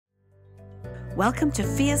Welcome to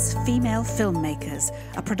Fierce Female Filmmakers,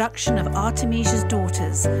 a production of Artemisia's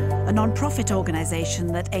Daughters, a non-profit organisation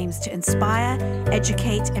that aims to inspire,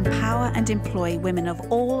 educate, empower and employ women of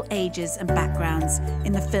all ages and backgrounds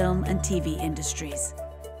in the film and TV industries.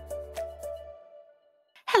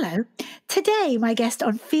 Hello. Today, my guest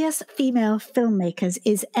on Fierce Female Filmmakers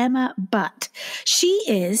is Emma Butt. She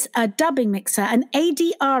is a dubbing mixer, an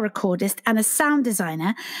ADR recordist, and a sound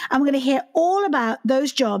designer. And we're going to hear all about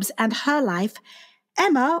those jobs and her life.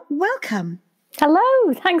 Emma, welcome.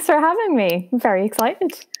 Hello. Thanks for having me. I'm very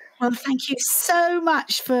excited. Well, thank you so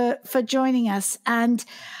much for joining us. And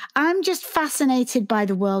I'm just fascinated by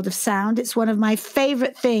the world of sound. It's one of my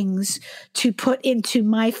favorite things to put into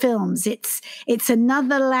my films. It's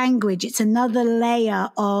another language. It's another layer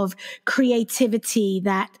of creativity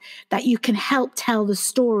that you can help tell the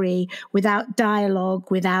story without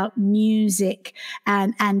dialogue, without music,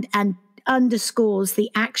 and underscores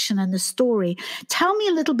the action and the story. Tell me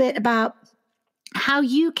a little bit about how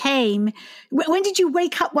you came. When did you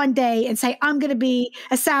wake up one day and say, I'm going to be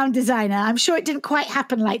a sound designer? I'm sure it didn't quite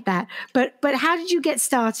happen like that, but how did you get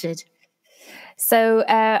started? So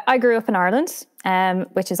I grew up in Ireland,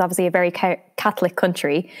 which is obviously a very Catholic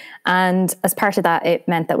country. And as part of that, it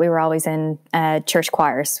meant that we were always in church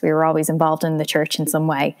choirs. We were always involved in the church in some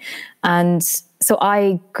way. And so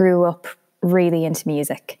I grew up really into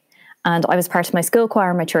music. And I was part of my school choir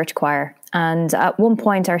and my church choir. And at one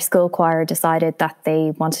point, our school choir decided that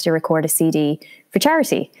they wanted to record a CD for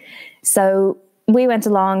charity. So we went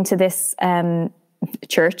along to this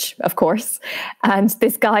church, of course, and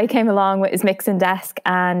this guy came along with his mixing desk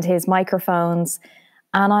and his microphones.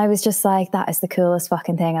 And I was just like, that is the coolest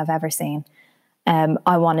fucking thing I've ever seen.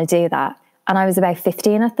 I want to do that. And I was about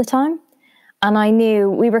 15 at the time. And I knew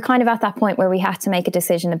we were kind of at that point where we had to make a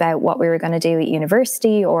decision about what we were going to do at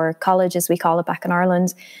university or college, as we call it back in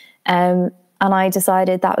Ireland. And I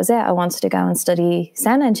decided that was it. I wanted to go and study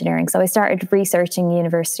sound engineering. So I started researching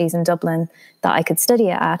universities in Dublin that I could study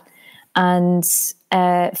it at, and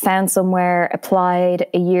found somewhere, applied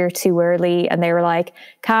a year too early. And they were like,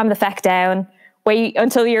 calm the feck down, wait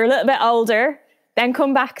until you're a little bit older, then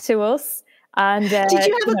come back to us. And did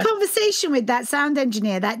you have a conversation with that sound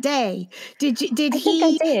engineer that day? Did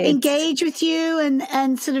he engage with you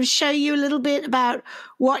and sort of show you a little bit about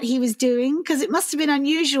what he was doing? Because it must have been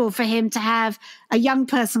unusual for him to have a young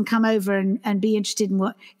person come over and be interested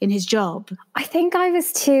in his job. I think I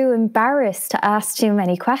was too embarrassed to ask too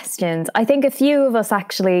many questions. I think a few of us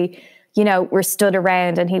actually, were stood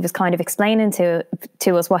around and he was kind of explaining to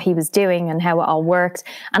us what he was doing and how it all worked.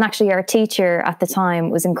 And actually our teacher at the time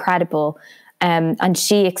was incredible. And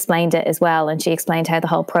she explained it as well. And she explained how the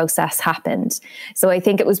whole process happened. So I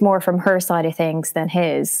think it was more from her side of things than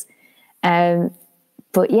his.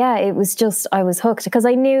 But yeah, it was just, I was hooked because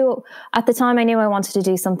at the time I wanted to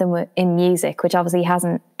do something in music, which obviously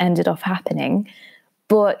hasn't ended up happening.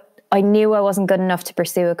 But I knew I wasn't good enough to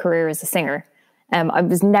pursue a career as a singer. I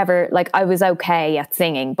was never, I was okay at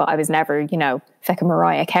singing, but I was never, fucking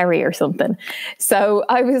Mariah Carey or something. So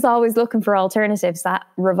I was always looking for alternatives that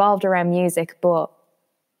revolved around music, but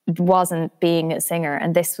wasn't being a singer.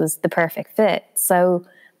 And this was the perfect fit. So,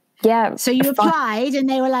 yeah. So you applied and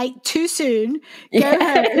they were like, too soon, go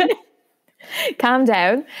home. Calm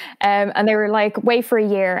down. And they were like, wait for a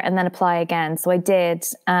year and then apply again. So I did.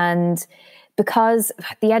 And because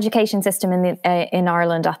the education system in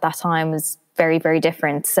Ireland at that time was very, very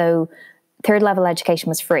different. So third level education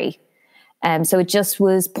was free. So it just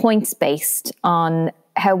was points based on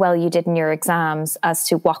how well you did in your exams as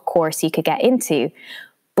to what course you could get into.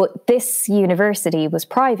 But this university was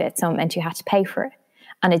private, so it meant you had to pay for it.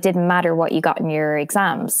 And it didn't matter what you got in your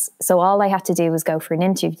exams. So all I had to do was go for an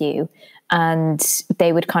interview and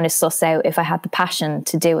they would kind of suss out if I had the passion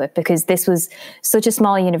to do it, because this was such a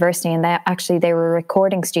small university and they were a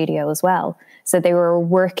recording studio as well. So they were a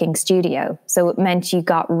working studio. So it meant you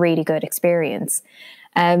got really good experience.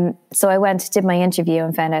 So I did my interview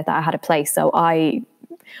and found out that I had a place. So I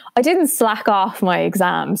didn't slack off my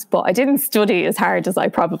exams, but I didn't study as hard as I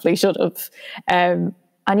probably should have.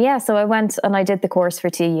 And yeah, so I went and I did the course for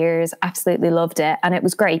 2 years, absolutely loved it. And it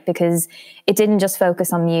was great because it didn't just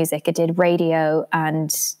focus on music, it did radio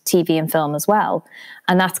and TV and film as well.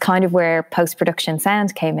 And that's kind of where post-production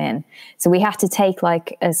sound came in. So we had to take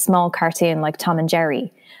like a small cartoon like Tom and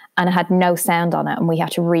Jerry, and it had no sound on it. And we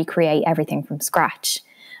had to recreate everything from scratch.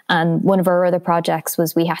 And one of our other projects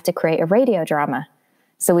was we had to create a radio drama.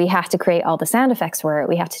 So we had to create all the sound effects for it.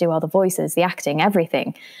 We had to do all the voices, the acting,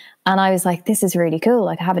 everything. And I was like, this is really cool.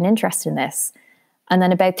 Like, I have an interest in this. And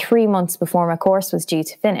then about 3 months before my course was due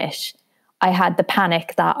to finish, I had the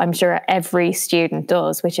panic that I'm sure every student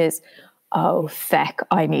does, which is, oh, feck,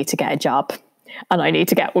 I need to get a job and I need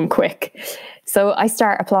to get one quick. So I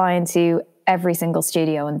start applying to every single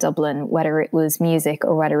studio in Dublin, whether it was music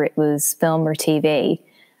or whether it was film or TV.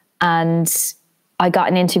 And I got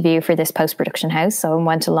an interview for this post-production house. So I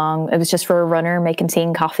went along, it was just for a runner, making tea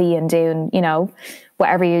and coffee and doing, you know,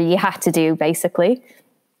 whatever you had to do basically.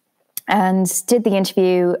 And did the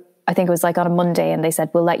interview, I think it was like on a Monday, and they said,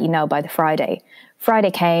 we'll let you know by the Friday.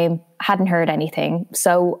 Friday came, hadn't heard anything.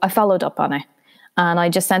 So I followed up on it. And I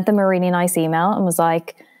just sent them a really nice email and was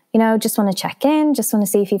like, you know, just want to check in, just want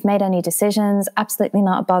to see if you've made any decisions. Absolutely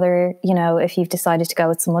not a bother, you know, if you've decided to go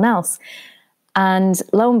with someone else. And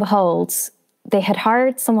lo and behold, they had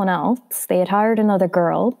hired someone else. They had hired another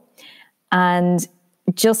girl. And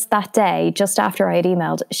just that day, just after I had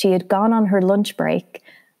emailed, she had gone on her lunch break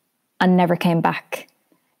and never came back.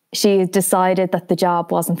 She had decided that the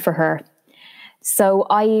job wasn't for her. So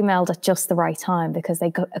I emailed at just the right time because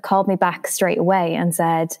they called me back straight away and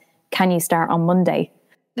said, can you start on Monday?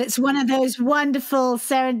 It's one of those wonderful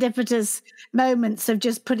serendipitous moments of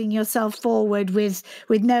just putting yourself forward with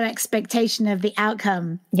no expectation of the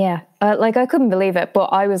outcome. Yeah, like I couldn't believe it, but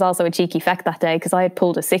I was also a cheeky feck that day because I had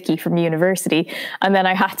pulled a sickie from university, and then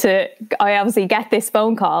I obviously get this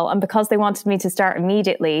phone call, and because they wanted me to start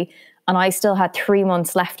immediately and I still had 3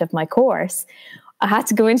 months left of my course, I had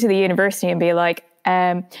to go into the university and be like,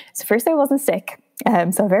 so first I wasn't sick,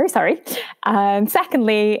 so very sorry.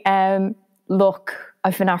 Secondly, look,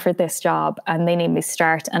 I've been offered this job and they need me to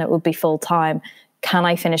start and it would be full time. Can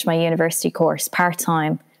I finish my university course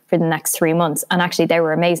part-time for the next 3 months? And actually they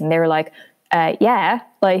were amazing. They were like, yeah,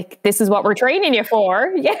 like this is what we're training you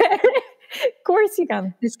for. Yeah, of course you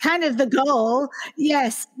can. It's kind of the goal.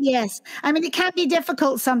 Yes, yes. I mean, it can be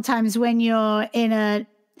difficult sometimes when you're in an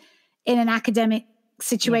academic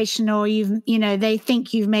situation, or they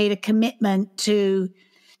think you've made a commitment to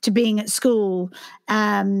being at school.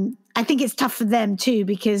 I think it's tough for them too,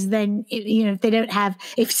 because then, if they don't have,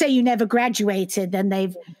 if say you never graduated, then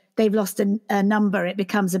they've lost a number. It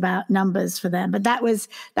becomes about numbers for them. But that was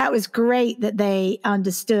great that they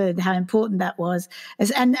understood how important that was.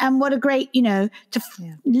 And what a great,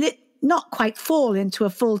 not quite fall into a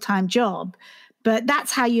full-time job, but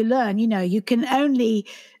that's how you learn. You can only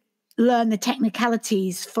learn the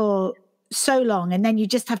technicalities for so long, and then you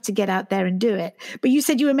just have to get out there and do it. But you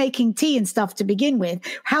said you were making tea and stuff to begin with.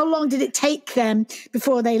 How long did it take them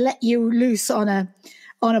before they let you loose on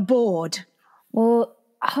a board? Well,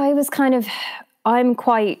 I'm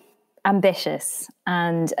quite ambitious,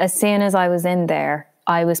 and as soon as I was in there,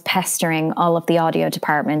 I was pestering all of the audio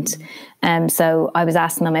department. So I was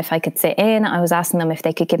asking them if I could sit in. I was asking them if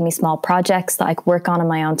they could give me small projects that I could work on in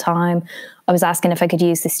my own time. I was asking if I could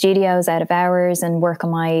use the studios out of hours and work on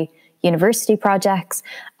my university projects.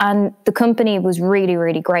 And the company was really,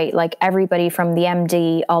 really great. Like everybody from the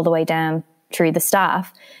MD all the way down through the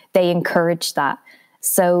staff, they encouraged that.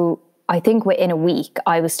 So I think within a week,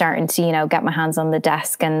 I was starting to, get my hands on the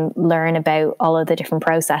desk and learn about all of the different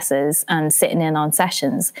processes and sitting in on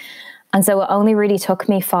sessions. And so it only really took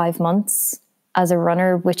me 5 months as a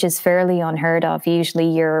runner, which is fairly unheard of. Usually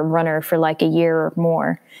you're a runner for like a year or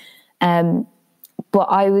more. But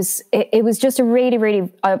it was just a really,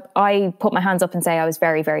 really, I put my hands up and say I was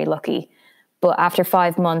very, very lucky. But after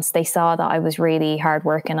 5 months, they saw that I was really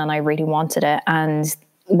hardworking and I really wanted it. And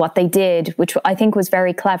what they did, which I think was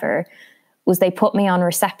very clever, was they put me on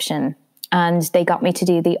reception and they got me to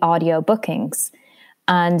do the audio bookings.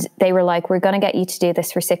 And they were like, we're going to get you to do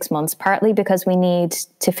this for 6 months, partly because we need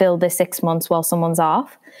to fill the 6 months while someone's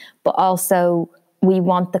off, but also we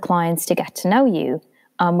want the clients to get to know you.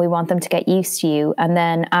 We want them to get used to you. And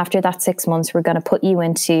then after that 6 months, we're going to put you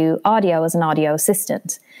into audio as an audio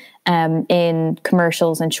assistant in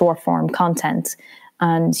commercials and short form content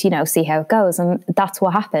and, see how it goes. And that's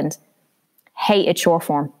what happened. Hated short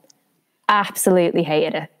form. Absolutely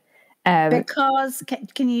hated it. Because,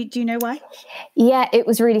 do you know why? Yeah, it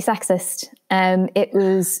was really sexist. It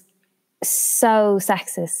was so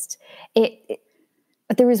sexist.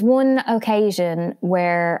 There was one occasion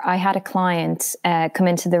where I had a client come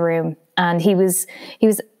into the room, and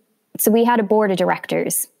so we had a board of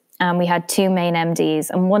directors and we had 2 main MDs,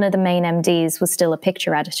 and one of the main MDs was still a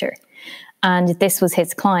picture editor, and this was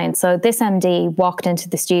his client. So this MD walked into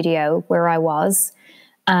the studio where I was,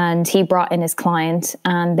 and he brought in his client,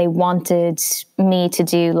 and they wanted me to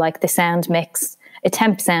do like the sound mix, a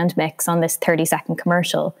temp sound mix on this 30-second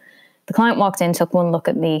commercial. The client walked in, took one look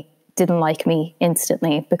at me, didn't like me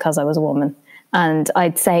instantly because I was a woman. And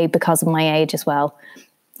I'd say because of my age as well,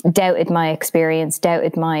 doubted my experience,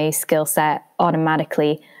 doubted my skill set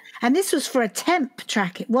automatically. And this was for a temp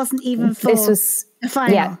track. It wasn't even for a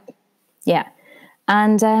final. Yeah.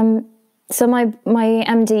 And so my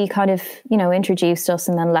MD kind of, introduced us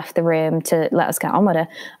and then left the room to let us get on with it.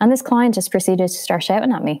 And this client just proceeded to start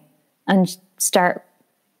shouting at me and start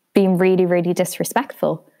being really, really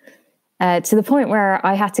disrespectful. To the point where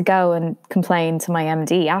I had to go and complain to my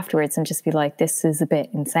MD afterwards and just be like, this is a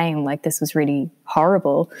bit insane. Like, this was really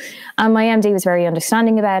horrible. And my MD was very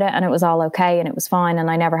understanding about it, and it was all okay and it was fine.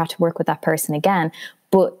 And I never had to work with that person again.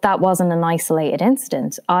 But that wasn't an isolated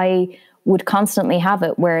incident. I would constantly have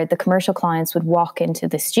it where the commercial clients would walk into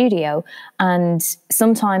the studio, and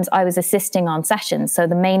sometimes I was assisting on sessions. So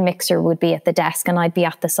the main mixer would be at the desk and I'd be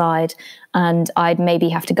at the side, and I'd maybe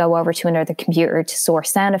have to go over to another computer to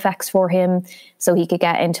source sound effects for him so he could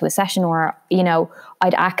get into a session, or,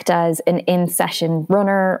 I'd act as an in-session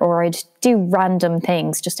runner, or I'd do random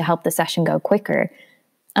things just to help the session go quicker.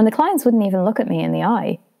 And the clients wouldn't even look at me in the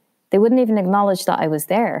eye. They wouldn't even acknowledge that I was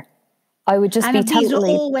there. I would just be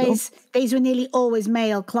totally... These were nearly always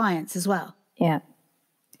male clients as well. Yeah.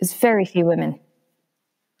 There's very few women.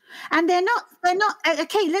 And they're not,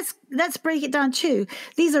 okay, let's break it down too.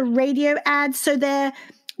 These are radio ads. So they're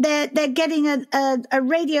getting a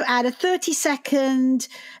radio ad, a 30-second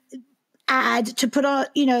ad to put on,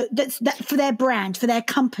 that's for their brand, for their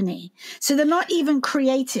company. So they're not even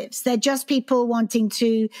creatives. They're just people wanting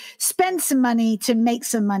to spend some money to make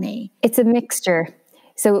some money. It's a mixture.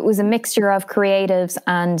 So it was a mixture of creatives,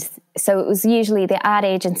 and so it was usually the ad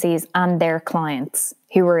agencies and their clients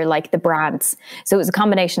who were like the brands. So it was a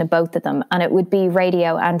combination of both of them, and it would be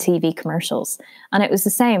radio and TV commercials. And it was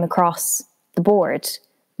the same across the board,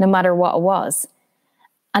 no matter what it was.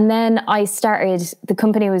 And then I started, the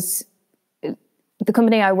company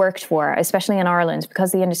I worked for, especially in Ireland,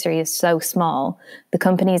 because the industry is so small, the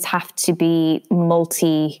companies have to be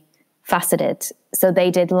multi-faceted. So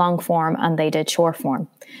they did long form and they did short form.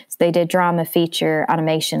 So they did drama, feature,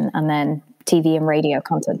 animation, and then TV and radio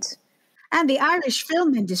content. And the Irish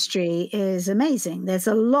film industry is amazing. There's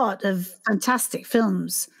a lot of fantastic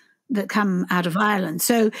films that come out of Ireland.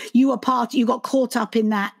 So you got caught up in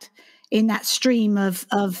that stream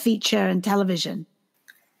of feature and television.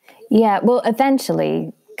 Yeah, well,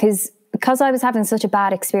 eventually, because I was having such a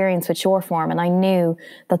bad experience with short form, and I knew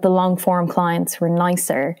that the long form clients were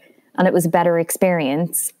nicer and it was a better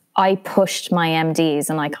experience, I pushed my MDs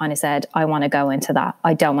and I kind of said, I want to go into that.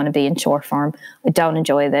 I don't want to be in short form. I don't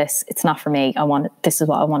enjoy this. It's not for me. This is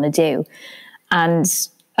what I want to do. And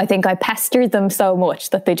I think I pestered them so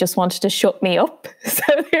much that they just wanted to shut me up. So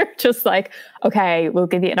they're just like, okay, we'll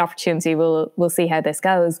give you an opportunity. We'll see how this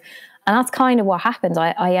goes. And that's kind of what happened.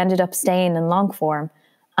 I ended up staying in long form.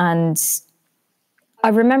 And I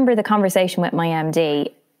remember the conversation with my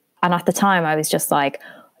MD. And at the time I was just like,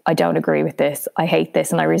 I don't agree with this. I hate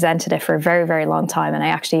this. And I resented it for a very, very long time. And I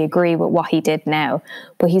actually agree with what he did now.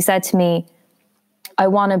 But he said to me, I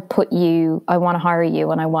want to hire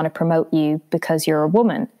you and I want to promote you because you're a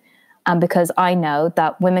woman. And because I know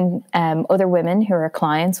that women, other women who are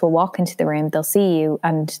clients will walk into the room, they'll see you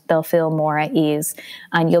and they'll feel more at ease.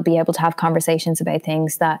 And you'll be able to have conversations about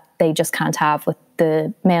things that they just can't have with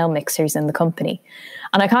the male mixers in the company.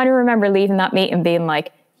 And I kind of remember leaving that meeting being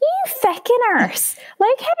like, you fecking arse.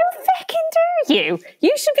 Like, how fecking dare you?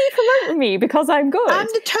 You should be promoting me because I'm good. I'm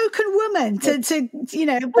the token woman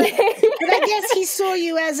but I guess he saw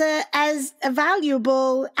you as a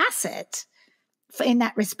valuable asset in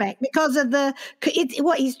that respect because of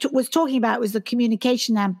what he was talking about was the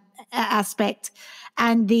communication aspect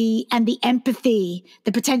and the empathy,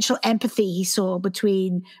 the potential empathy he saw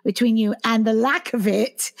between you and the lack of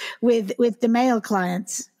it with the male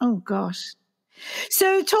clients. Oh gosh.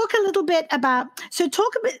 So talk a little bit,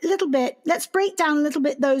 let's break down a little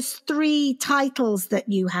bit those 3 titles that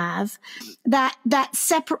you have that are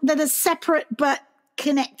separate but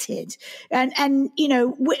connected, and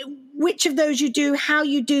which of those you do, how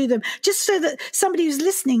you do them, just so that somebody who's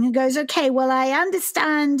listening and goes, okay, well, I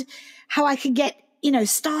understand how I could get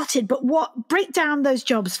started, but break down those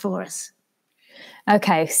jobs for us.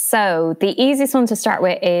 Okay, so the easiest one to start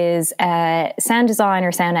with is sound design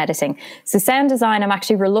or sound editing. So sound design, I'm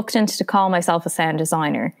actually reluctant to call myself a sound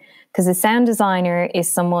designer, because a sound designer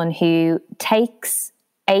is someone who takes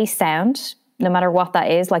a sound, no matter what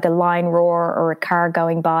that is, like a lion roar or a car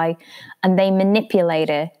going by, and they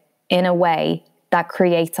manipulate it in a way that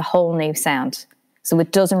creates a whole new sound. So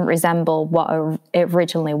it doesn't resemble what it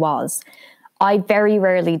originally was. I very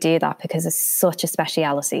rarely do that because it's such a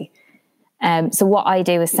speciality. So what I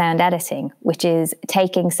do is sound editing, which is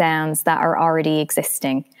taking sounds that are already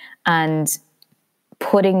existing and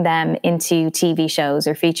putting them into TV shows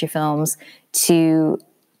or feature films to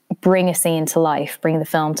bring a scene to life, bring the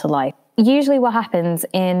film to life. usually what happens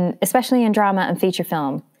especially in drama and feature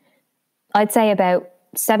film, I'd say about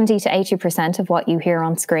 70 to 80% of what you hear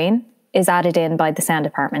on screen is added in by the sound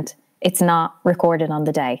department. It's not recorded on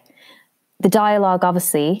the day. The dialogue,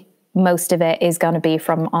 obviously, most of it is going to be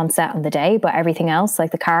from on set on the day, but everything else,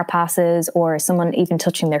 like the car passes or someone even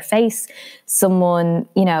touching their face, someone,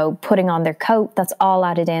 putting on their coat, that's all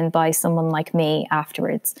added in by someone like me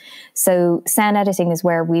afterwards. So sound editing is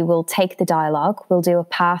where we will take the dialogue, we'll do a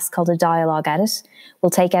pass called a dialogue edit. We'll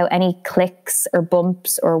take out any clicks or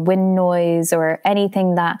bumps or wind noise or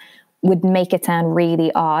anything that would make it sound really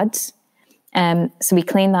odd. So we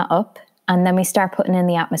clean that up. And then we start putting in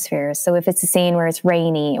the atmosphere. So if it's a scene where it's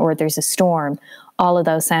rainy or there's a storm, all of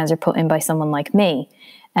those sounds are put in by someone like me.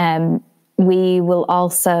 We will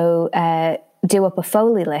also do up a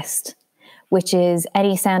Foley list, which is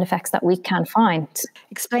any sound effects that we can find.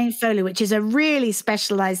 Explain Foley, which is a really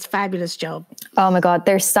specialized, fabulous job. Oh my God,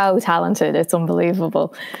 they're so talented. It's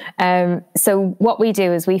unbelievable. So what we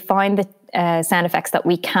do is we find the sound effects that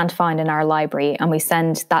we can't find in our library, and we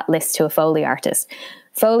send that list to a Foley artist.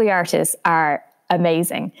 Foley artists are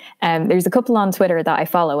amazing. There's a couple on Twitter that I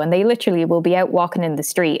follow, and they literally will be out walking in the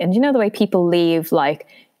street. And you know the way people leave,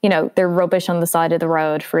 their rubbish on the side of the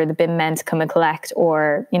road for the bin men to come and collect,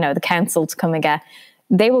 or, the council to come and get.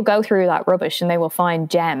 They will go through that rubbish and they will find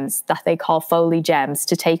gems that they call Foley gems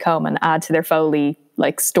to take home and add to their Foley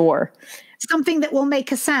store. Something that will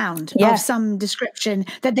make a sound of some description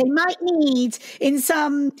that they might need in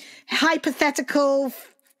some hypothetical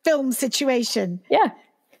film situation. Yeah,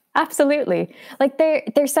 absolutely.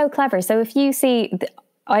 They're so clever. So if you see,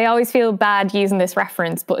 I always feel bad using this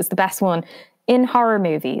reference, but it's the best one. In horror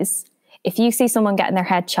movies, if you see someone getting their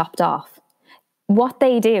head chopped off, what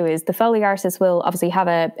they do is the Foley artist will obviously have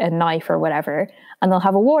a knife or whatever, and they'll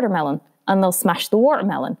have a watermelon and they'll smash the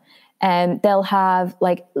watermelon. And they'll have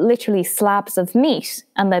literally slabs of meat,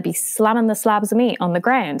 and they'll be slamming the slabs of meat on the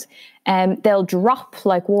ground. And they'll drop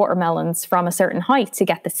watermelons from a certain height to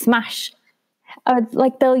get the smash.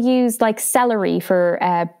 They'll use celery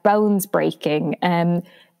for bones breaking.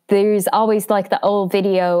 There's always the old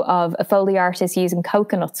video of a Foley artist using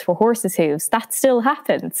coconuts for horses' hooves. That still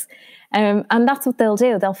happens. And that's what they'll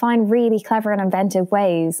do. They'll find really clever and inventive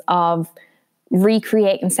ways of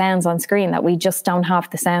recreating sounds on screen that we just don't have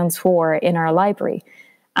the sounds for in our library.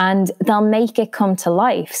 And they'll make it come to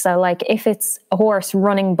life. So if it's a horse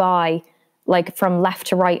running by from left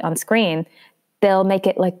to right on screen, they'll make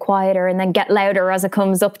it quieter and then get louder as it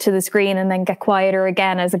comes up to the screen, and then get quieter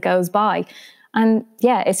again as it goes by. And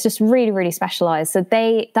yeah, it's just really, really specialized. So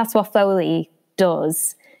that's what Foley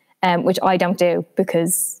does, which I don't do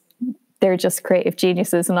because they're just creative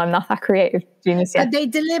geniuses and I'm not that creative genius yet. But they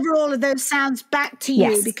deliver all of those sounds back to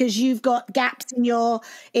you because you've got gaps in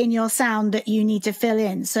your sound that you need to fill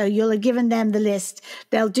in. So you'll have given them the list,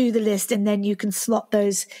 they'll do the list, and then you can slot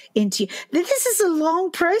those into you. This is a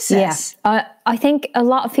long process. Yeah, I think a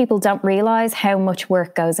lot of people don't realize how much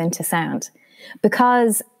work goes into sound,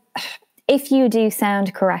 because if you do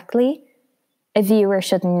sound correctly, a viewer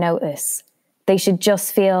shouldn't notice. They should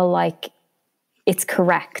just feel like it's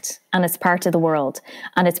correct and it's part of the world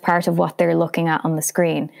and it's part of what they're looking at on the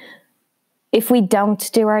screen. If we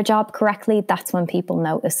don't do our job correctly, that's when people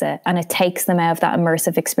notice it, and it takes them out of that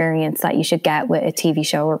immersive experience that you should get with a TV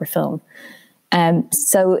show or a film.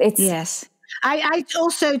 So it's... Yes. I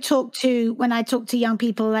also when I talk to young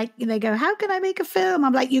people, they go, how can I make a film?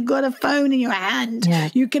 I'm like, you've got a phone in your hand. Yeah.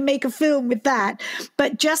 You can make a film with that.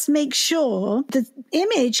 But just make sure the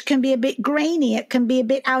image can be a bit grainy. It can be a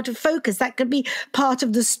bit out of focus. That could be part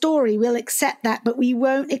of the story. We'll accept that, but we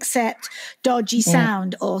won't accept dodgy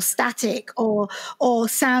sound or static or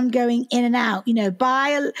sound going in and out.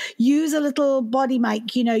 Use a little body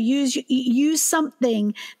mic, use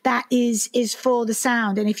something that is for the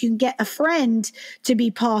sound. And if you can get a friend to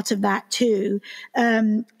be part of that too,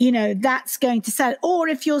 that's going to sell. Or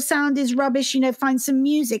if your sound is rubbish, find some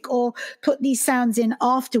music or put these sounds in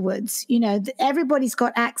afterwards. Everybody's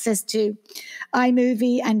got access to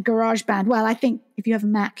iMovie and GarageBand. Well, I think if you have a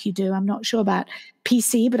Mac, you do. I'm not sure about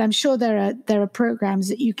PC, but I'm sure there are programs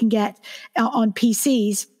that you can get on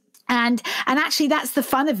PCs. And actually, that's the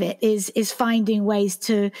fun of it, is finding ways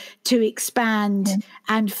to expand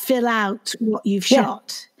and fill out what you've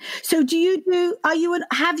shot. So have you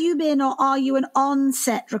been or are you an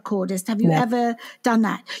on-set recordist? Have you ever done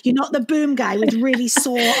that? You're not the boom guy with really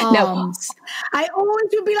sore arms. No. I always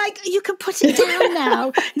would be like, you can put it down now.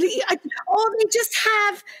 Or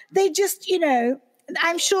they just,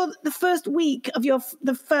 I'm sure the first week of your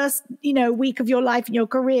life and your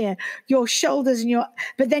career, your shoulders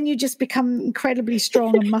but then you just become incredibly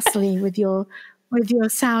strong and muscly with your with your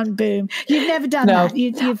sound boom. You've never done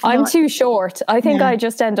that. I'm too short. I think I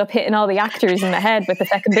just end up hitting all the actors in the head with the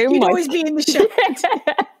second boom. You'd always be in the shot.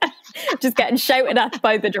 Just getting shouted at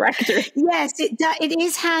by the director. Yes, it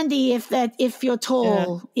is handy if you're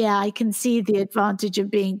tall. Yeah, I can see the advantage of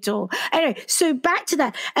being tall. Anyway, so back to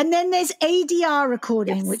that. And then there's ADR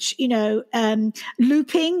recording, which,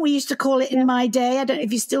 looping, we used to call it in my day. I don't know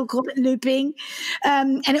if you still call it looping.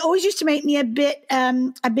 And it always used to make me a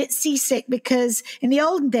bit seasick, because in the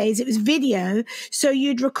olden days it was video. So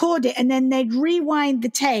you'd record it and then they'd rewind the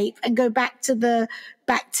tape and go back to the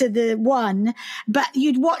one, but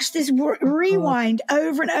you'd watch this rewind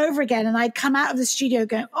over and over again, and I'd come out of the studio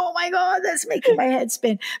going, oh my God, that's making my head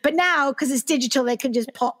spin. But now, because it's digital, they can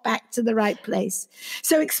just pop back to the right place.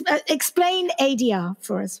 So explain ADR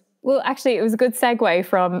for us. Well, actually, it was a good segue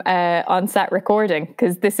from on-set recording,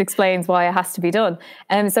 because this explains why it has to be done.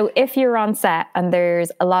 So if you're on set and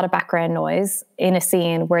there's a lot of background noise in a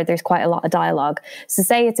scene where there's quite a lot of dialogue, so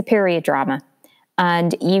say it's a period drama,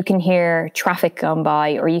 and you can hear traffic going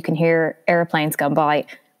by, or you can hear airplanes going by.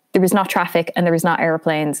 There was not traffic and there was not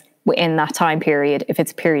airplanes within that time period if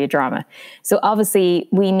it's a period drama. So obviously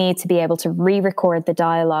we need to be able to re-record the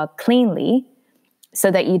dialogue cleanly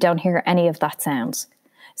so that you don't hear any of that sound.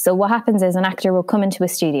 So what happens is an actor will come into a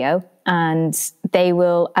studio and they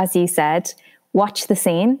will, as you said, watch the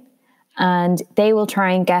scene, and they will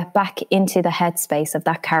try and get back into the headspace of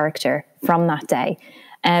that character from that day.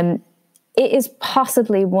 It is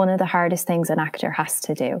possibly one of the hardest things an actor has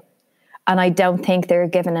to do. And I don't think they're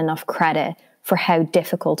given enough credit for how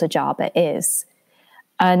difficult a job it is.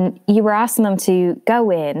 And you were asking them to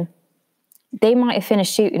go in. They might have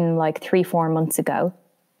finished shooting like 3-4 months ago.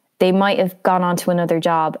 They might have gone on to another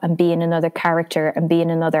job and be in another character and be in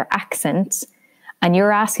another accent. And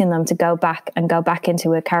you're asking them to go back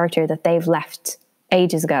into a character that they've left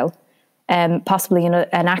ages ago, possibly in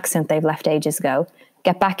an accent they've left ages ago.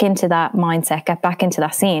 Get back into that mindset, get back into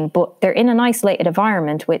that scene, but they're in an isolated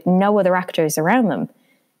environment with no other actors around them.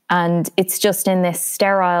 And it's just in this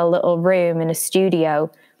sterile little room in a studio,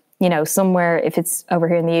 somewhere, if it's over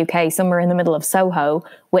here in the UK, somewhere in the middle of Soho,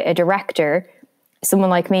 with a director, someone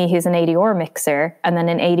like me who's an ADR mixer, and then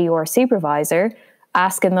an ADR supervisor,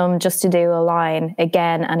 asking them just to do a line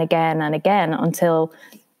again and again and again until...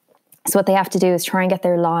 So what they have to do is try and get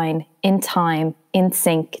their line in time, in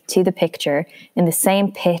sync to the picture, in the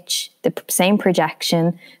same pitch, the same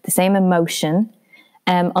projection, the same emotion,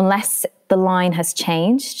 unless the line has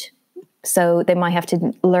changed. So they might have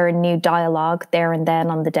to learn new dialogue there and then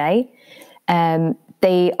on the day.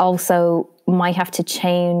 They also might have to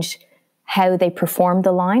change how they perform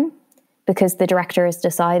the line, because the director has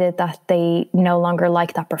decided that they no longer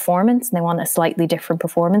like that performance and they want a slightly different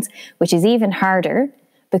performance, which is even harder,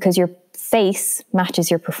 because your face matches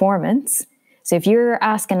your performance. So if you're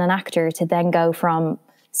asking an actor to then go from,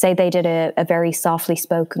 say they did a very softly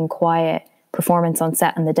spoken, quiet performance on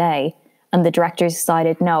set in the day, and the director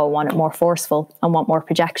decided, no, I want it more forceful, I want more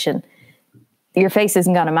projection, your face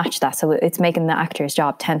isn't going to match that. So it's making the actor's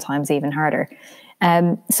job 10 times even harder.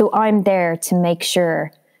 So I'm there to make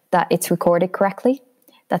sure that it's recorded correctly,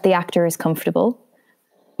 that the actor is comfortable.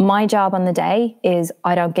 My job on the day is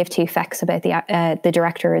I don't give two fecks about the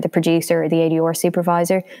director or the producer or the ADR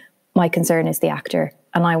supervisor. My concern is the actor,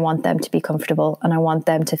 and I want them to be comfortable, and I want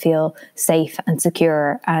them to feel safe and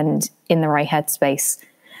secure and in the right headspace.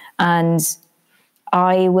 And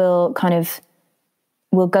I will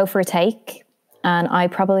we'll go for a take, and I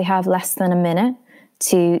probably have less than a minute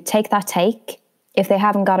to take that take. If they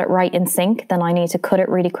haven't got it right in sync, then I need to cut it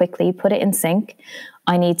really quickly, put it in sync.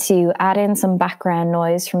 I need to add in some background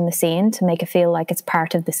noise from the scene to make it feel like it's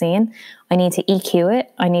part of the scene. I need to EQ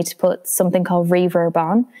it. I need to put something called reverb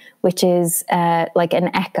on, which is like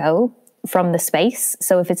an echo from the space.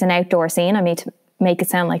 So if it's an outdoor scene, I need to make it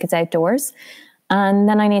sound like it's outdoors. And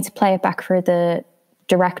then I need to play it back for the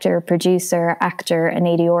director, producer, actor, and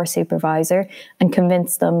ADR supervisor and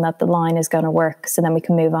convince them that the line is going to work, so then we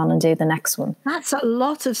can move on and do the next one. That's a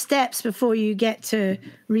lot of steps before you get to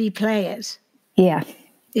replay it. Yeah.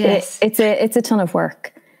 Yes. It's a ton of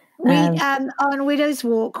work. We on Widow's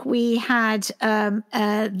Walk, we had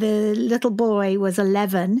the little boy was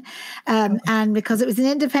 11, and because it was an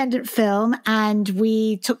independent film, and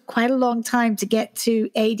we took quite a long time to get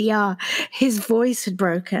to ADR, his voice had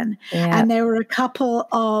broken, and there were a couple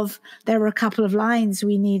of lines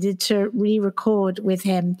we needed to re-record with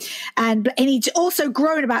him, and he'd also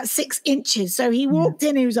grown about 6 inches, so he walked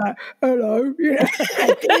in, he was like, "Hello,"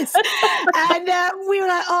 like this, and we were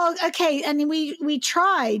like, "Oh, okay," and we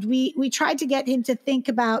tried. We tried to get him to think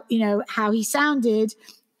about, how he sounded,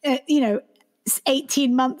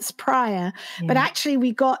 18 months prior. But actually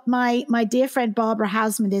we got my dear friend Barbara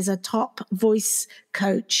Hausman is a top voice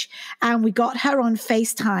coach, and we got her on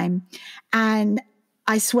FaceTime, and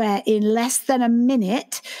I swear in less than a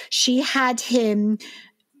minute she had him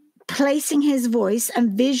placing his voice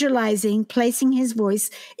and visualizing placing his voice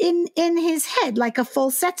in his head like a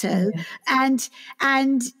falsetto, and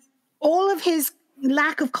all of his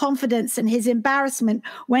lack of confidence and his embarrassment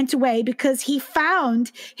went away because he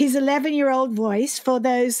found his 11-year-old voice for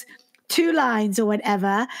those 2 lines or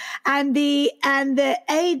whatever, and the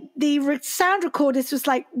sound recordist was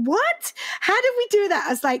like, "What? How did we do that?" I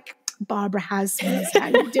was like, "Barbara Hausman is how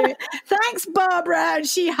you do it." "Thanks, Barbara." And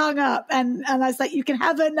she hung up, and I was like, "You can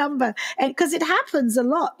have her number," and because it happens a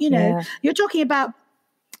lot, you know. You're talking about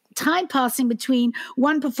time passing between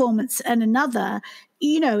one performance and another.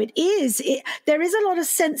 You know, there is a lot of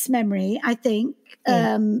sense memory, I think,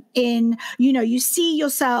 in, you know, you see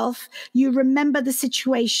yourself, you remember the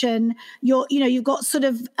situation, you've got sort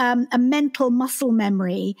of a mental muscle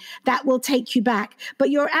memory that will take you back. But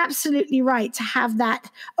you're absolutely right to have that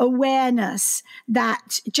awareness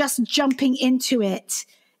that just jumping into it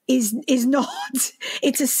is not,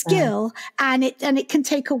 it's a skill, and it can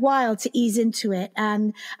take a while to ease into it.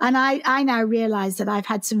 And I now realize that I've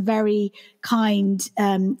had some very kind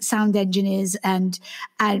sound engineers and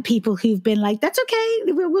people who've been like, "That's okay,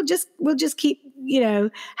 we'll just keep, you know,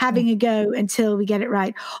 having a go until we get it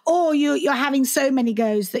right." Or you're having so many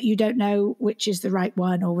goes that you don't know which is the right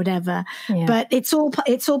one or whatever. But it's all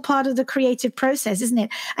part of the creative process, isn't it?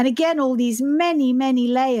 And again, all these many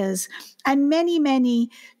layers and many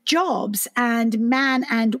jobs and man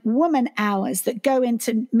and woman hours that go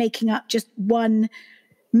into making up just 1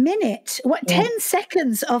 minute, 10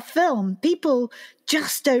 seconds of film. People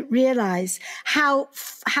just don't realize how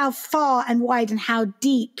far and wide and how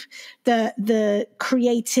deep the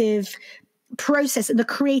creative process and the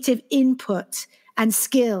creative input and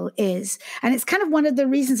skill is. And it's kind of one of the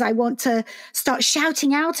reasons I want to start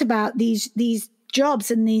shouting out about these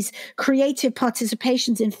jobs and these creative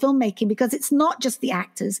participations in filmmaking, because it's not just the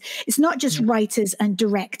actors, it's not just writers and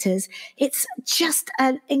directors, it's just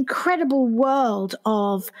an incredible world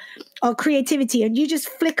of creativity. And you just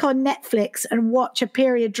flick on Netflix and watch a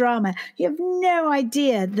period drama, you have no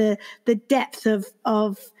idea the depth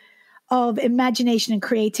of imagination and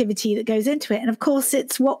creativity that goes into it. And of course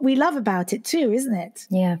it's what we love about it too, isn't it?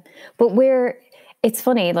 Yeah, but it's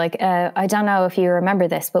funny, like I don't know if you remember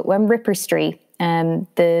this, but when Ripper Street,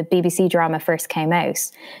 the BBC drama, first came out,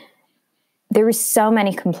 there were so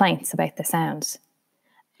many complaints about the sound.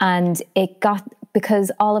 And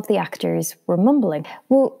because all of the actors were mumbling.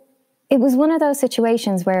 Well, it was one of those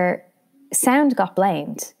situations where sound got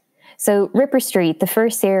blamed. So Ripper Street, the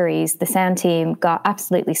first series, the sound team got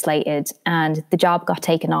absolutely slated and the job got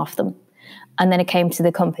taken off them. And then it came to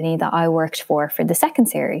the company that I worked for the second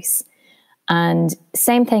series. And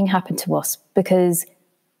same thing happened to us, because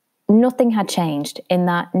nothing had changed in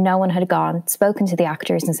that no one had spoken to the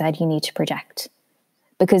actors and said, "You need to project."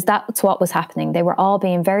 Because that's what was happening. They were all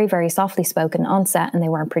being very, very softly spoken on set and they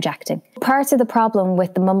weren't projecting. Part of the problem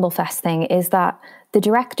with the Mumblefest thing is that the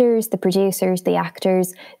directors, the producers, the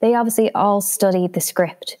actors, they obviously all studied the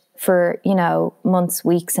script for, you know, months,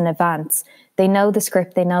 weeks in advance. They know the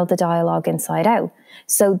script, they know the dialogue inside out.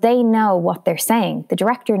 So they know what they're saying. The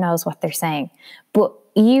director knows what they're saying. But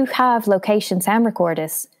you have location sound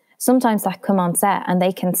recordists sometimes that come on set and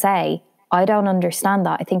they can say, "I don't understand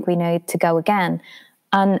that. I think we need to go again."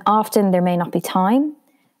 And often there may not be time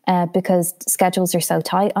because schedules are so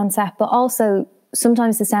tight on set, but also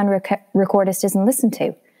sometimes the sound recordist isn't listened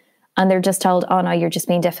to. And they're just told, "Oh no, you're just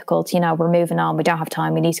being difficult. You know, we're moving on. We don't have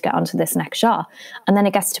time. We need to get on to this next shot." And then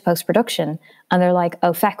it gets to post-production and they're like,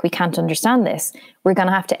 "Oh feck, we can't understand this. We're going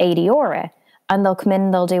to have to ADR it." And they'll come in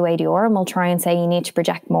and they'll do ADR and we'll try and say, "You need to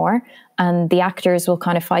project more." And the actors will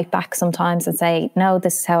kind of fight back sometimes and say, "No,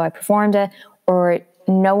 this is how I performed it." Or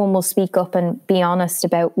no one will speak up and be honest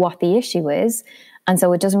about what the issue is. And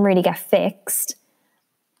so it doesn't really get fixed.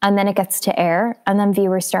 And then it gets to air and then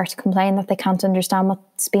viewers start to complain that they can't understand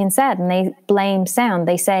what's being said. And they blame sound.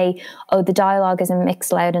 They say, "Oh, the dialogue isn't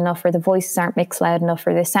mixed loud enough, or the voices aren't mixed loud enough,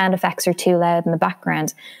 or the sound effects are too loud in the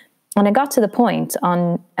background." And it got to the point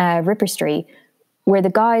on Ripper Street where the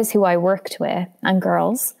guys who I worked with, and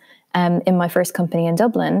girls, in my first company in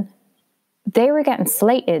Dublin, they were getting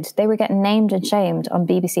slated. They were getting named and shamed on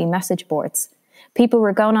BBC message boards. People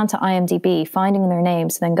were going onto IMDb, finding their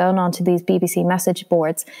names, then going onto these BBC message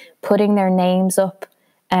boards, putting their names up,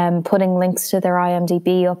 putting links to their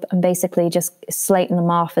IMDb up, and basically just slating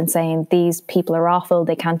them off and saying, "These people are awful,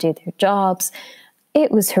 they can't do their jobs."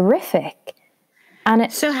 It was horrific.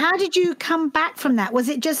 So how did you come back from that? Was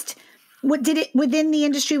it just, what did it within the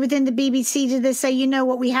industry, within the BBC, did they say, you know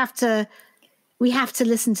what, we have to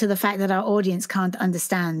listen to the fact that our audience can't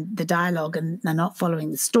understand the dialogue and they're not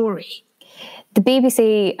following the story? The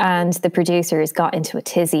BBC and the producers got into a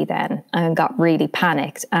tizzy then and got really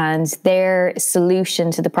panicked. And their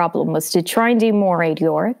solution to the problem was to try and do more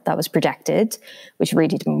ADR that was projected, which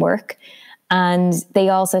really didn't work. And they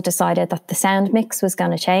also decided that the sound mix was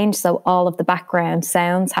going to change. So all of the background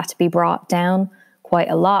sounds had to be brought down quite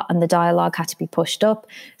a lot and the dialogue had to be pushed up.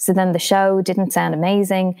 So then the show didn't sound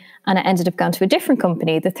amazing and it ended up going to a different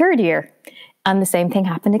company the third year. And the same thing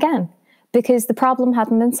happened again, because the problem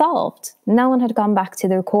hadn't been solved. No one had gone back to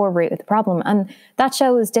the core root of the problem. And that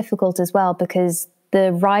show was difficult as well because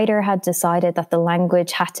the writer had decided that the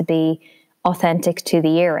language had to be authentic to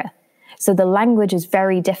the era. So the language is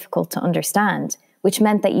very difficult to understand, which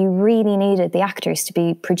meant that you really needed the actors to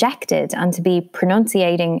be projected and to be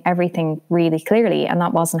pronunciating everything really clearly, and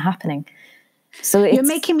that wasn't happening. So you're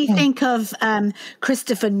making me think of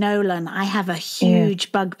Christopher Nolan. I have a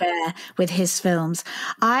huge bugbear with his films.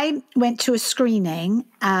 I went to a screening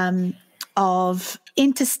of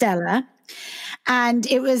Interstellar, and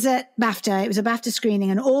it was at BAFTA. It was a BAFTA screening,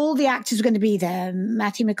 and all the actors were going to be there.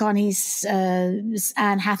 Matthew McConaughey,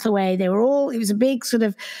 Anne Hathaway, they were all, it was a big sort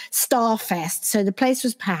of star fest. So the place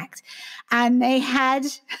was packed, and they had...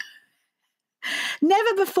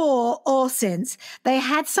 never before or since, they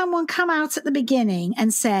had someone come out at the beginning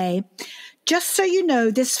and say, just so you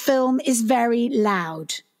know, this film is very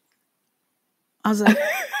loud. I was like,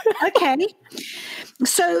 okay.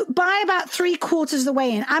 So by about 3/4 of the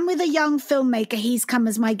way in, I'm with a young filmmaker. He's come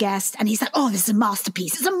as my guest and he's like, oh, this is a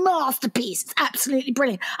masterpiece. It's a masterpiece. It's absolutely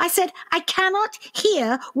brilliant. I said, I cannot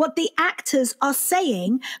hear what the actors are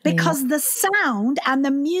saying because the sound and the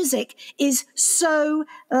music is so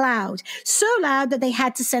loud. So loud that they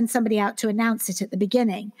had to send somebody out to announce it at the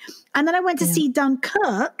beginning. And then I went to see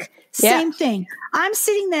Dunkirk. Same thing. I'm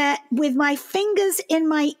sitting there with my fingers in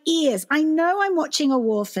my ears. I know I'm watching a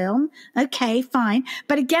war film. Okay, fine.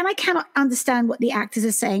 But again, I cannot understand what the actors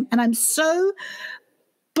are saying. And I'm so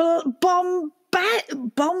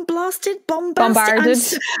bombarded. Bombarded. I'm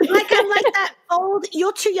like that old,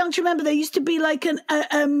 you're too young to remember. There used to be like an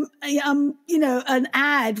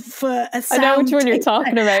ad for a sound. I know which one you're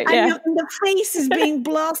talking about. And the face is being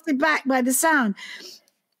blasted back by the sound.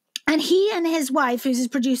 And he and his wife, who's his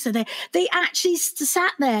producer, they actually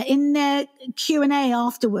sat there in their Q&A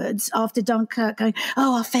afterwards, after Dunkirk, going,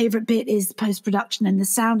 oh, our favorite bit is the post-production and the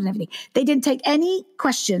sound and everything. They didn't take any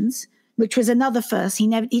questions, which was another first. He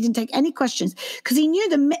didn't take any questions because he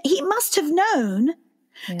knew he must have known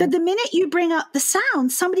that the minute you bring up the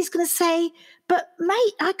sound, somebody's going to say, but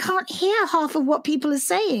mate, I can't hear half of what people are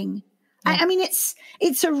saying. I mean, I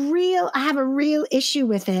have a real issue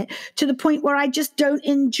with it, to the point where I just don't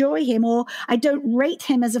enjoy him, or I don't rate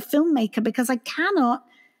him as a filmmaker, because I cannot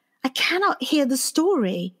hear the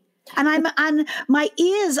story. And my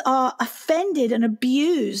ears are offended and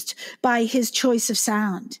abused by his choice of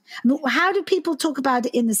sound. I mean, how do people talk about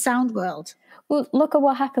it in the sound world? Well, look at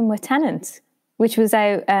what happened with Tenet, which was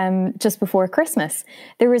out just before Christmas.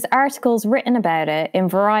 There was articles written about it in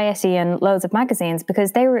Variety and loads of magazines,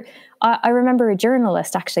 because I remember a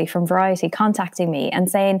journalist actually from Variety contacting me and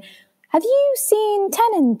saying, have you seen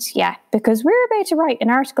Tenet yet? Because we're about to write an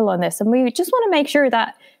article on this and we just want to make sure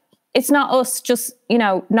that it's not us just,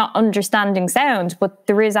 not understanding sound, but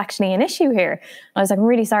there is actually an issue here. And I was like, I'm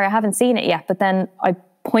really sorry, I haven't seen it yet. But then I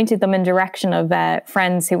pointed them in direction of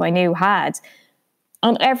friends who I knew had.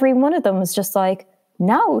 And every one of them was just like,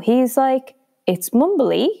 no, he's like, it's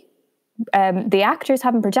mumbly. The actors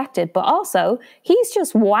haven't projected, but also he's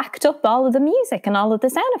just whacked up all of the music and all of the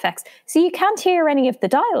sound effects. So you can't hear any of the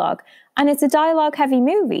dialogue. And it's a dialogue heavy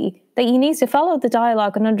movie that you need to follow the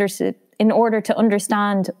dialogue in order to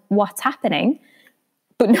understand what's happening.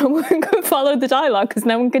 But no one could follow the dialogue because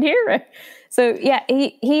no one could hear it. So yeah,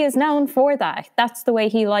 he is known for that. That's the way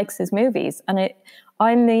he likes his movies. And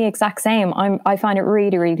I'm the exact same. I find it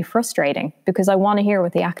really, really frustrating because I want to hear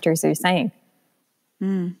what the actors are saying.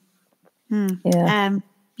 Yeah. And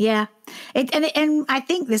I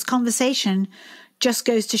think this conversation just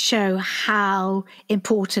goes to show how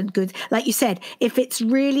important like you said, if it's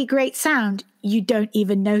really great sound, you don't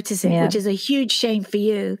even notice it, which is a huge shame for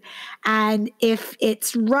you. And if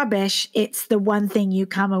it's rubbish, it's the one thing you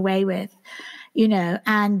come away with. you know,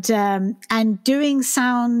 and doing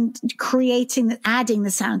sound, adding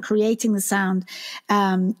the sound, creating the sound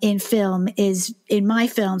in film is, in my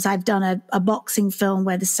films, I've done a boxing film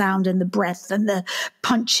where the sound and the breath and the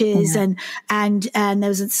punches and there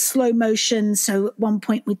was a slow motion. So at one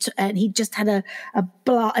point and he just had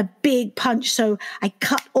a big punch. So I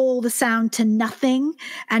cut all the sound to nothing,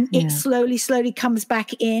 and it slowly comes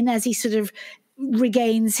back in as he sort of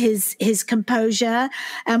regains his composure.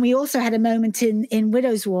 And we also had a moment in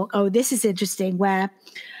Widow's Walk. Oh, this is interesting, where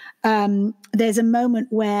there's a moment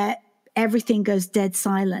where everything goes dead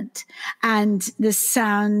silent, and the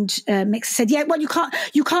sound mixer said, "Yeah, well,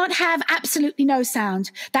 you can't have absolutely no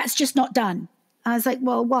sound. That's just not done." I was like,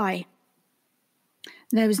 "Well, why?"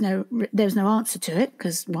 There was no answer to it,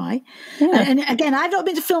 because why? Yeah. And again, I've not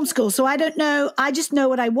been to film school, so I don't know. I just know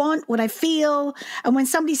what I want, what I feel. And when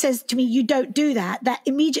somebody says to me, "You don't do that," that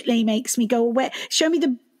immediately makes me go, "Where? Show me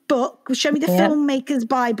the book, show me the filmmaker's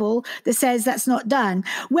Bible that says that's not done."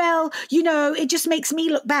 "Well, you know, it just makes me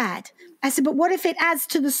look bad." I said, "But what if it adds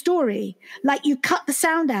to the story? Like, you cut the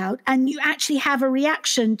sound out and you actually have a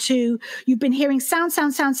reaction to, you've been hearing sound,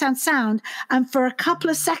 and for a couple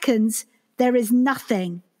of seconds, there is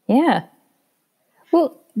nothing." Yeah.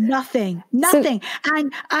 Well, nothing.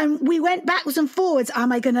 And we went backwards and forwards.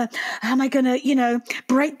 Am I gonna, you know,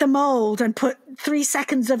 break the mold and put 3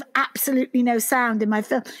 seconds of absolutely no sound in my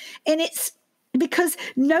film? And it's because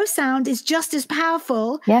no sound is just as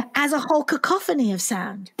powerful as a whole cacophony of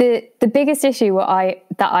sound. The biggest issue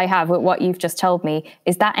that I have with what you've just told me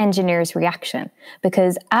is that engineer's reaction.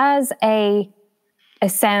 Because as a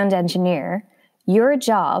sound engineer, your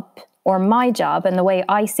job, or my job, and the way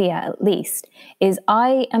I see it at least, is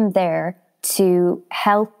I am there to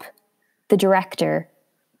help the director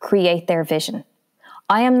create their vision.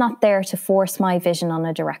 I am not there to force my vision on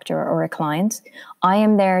a director or a client. I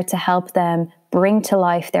am there to help them bring to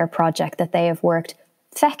life their project that they have worked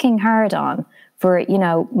fecking hard on for, you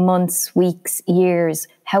know, months, weeks, years,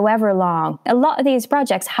 however long. A lot of these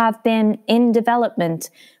projects have been in development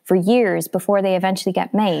for years before they eventually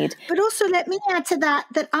get made. But also, let me add to that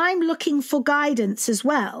I'm looking for guidance as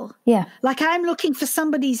well. Yeah. Like, I'm looking for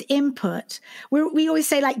somebody's input. We always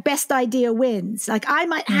say, like, best idea wins. Like, I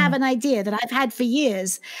might have an idea that I've had for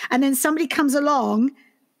years, and then somebody comes along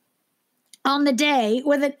on the day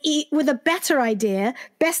with a better idea.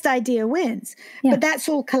 Best idea wins. But that's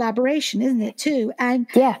all collaboration, isn't it, too? And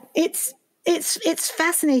it's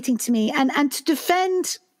fascinating to me. And to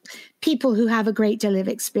defend people who have a great deal of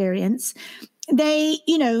experience, they,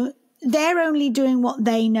 you know, they're only doing what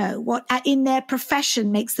they know, what in their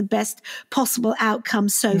profession makes the best possible outcome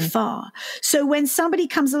so far. So when somebody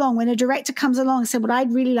comes along, when a director comes along and said, "Well,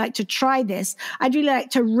 I'd really like to try this. I'd really like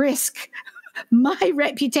to risk my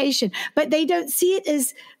reputation," but they don't see it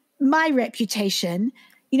as my reputation.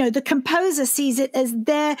 You know, the composer sees it as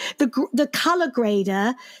the color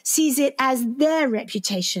grader sees it as their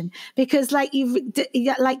reputation, because like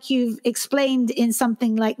you've explained in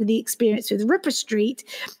something like the experience with Ripper Street,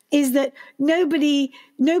 is that nobody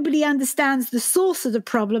understands the source of the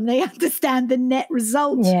problem. They understand the net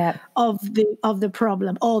result of the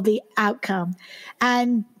problem or the outcome.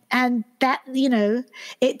 And that, you know,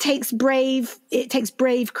 it takes brave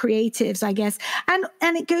creatives, I guess.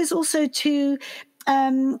 And it goes also to,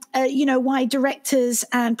 you know, why directors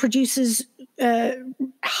and producers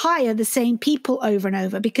hire the same people over and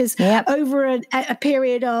over, because over a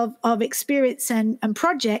period of experience and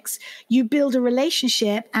projects, you build a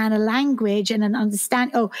relationship and a language and an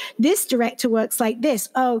understanding. Oh, this director works like this.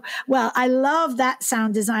 Oh, well, I love that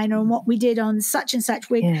sound designer and what we did on such and such.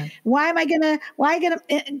 Why am I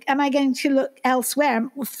going to look elsewhere,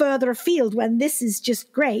 further afield, when this is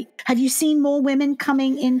just great? Have you seen more women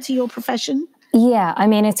coming into your profession? Yeah, I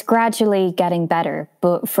mean, it's gradually getting better,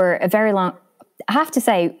 but for a very long, I have to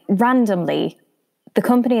say, randomly, the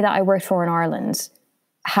company that I worked for in Ireland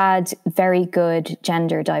had very good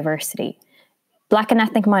gender diversity. Black and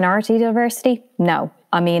ethnic minority diversity? No.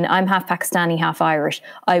 I mean, I'm half Pakistani, half Irish.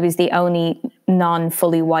 I was the only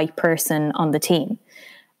non-fully white person on the team.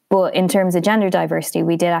 But in terms of gender diversity,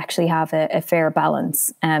 we did actually have a fair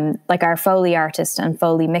balance. Like, our Foley artist and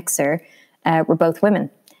Foley mixer were both women.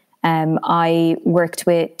 I worked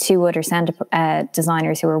with 2 other sound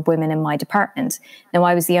designers who were women in my department. Now,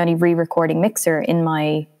 I was the only re-recording mixer in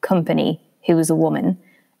my company who was a woman.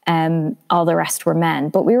 All the rest were men,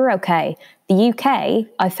 but we were okay. The UK,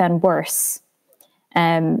 I found worse.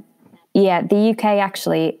 The UK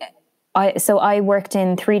actually, I worked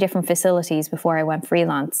in 3 different facilities before I went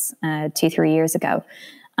freelance 2-3 years ago.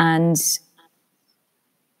 And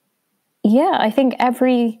yeah, I think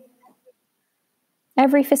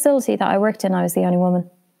Every facility that I worked in, I was the only woman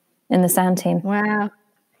in the sound team. Wow.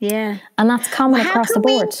 Yeah. And that's common across the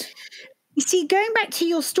board. You see, going back to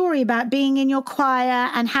your story about being in your choir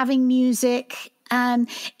and having music,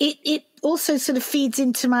 it also sort of feeds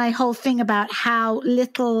into my whole thing about how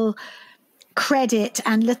little credit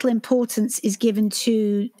and little importance is given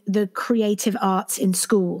to the creative arts in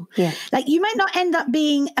school. Yeah. Like, you might not end up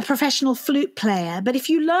being a professional flute player, but if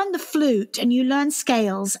you learn the flute and you learn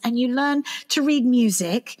scales and you learn to read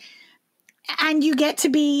music and you get to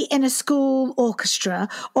be in a school orchestra,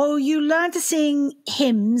 or you learn to sing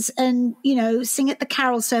hymns and, you know, sing at the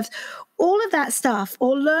carol service, all of that stuff,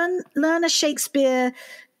 or learn a Shakespeare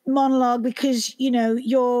monologue because, you know,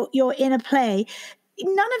 you're in a play.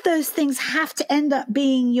 None of those things have to end up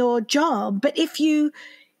being your job. But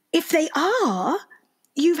if they are,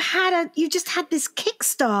 you've just had this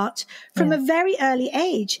kickstart from a very early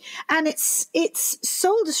age. And it's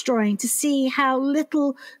soul destroying to see how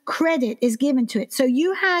little credit is given to it. So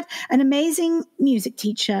you had an amazing music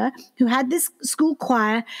teacher who had this school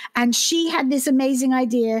choir, and she had this amazing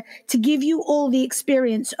idea to give you all the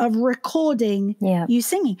experience of recording you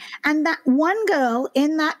singing. And that one girl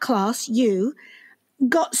in that class, you,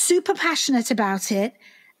 got super passionate about it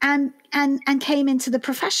and came into the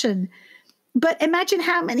profession. But imagine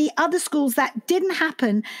how many other schools that didn't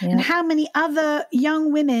happen, and how many other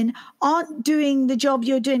young women aren't doing the job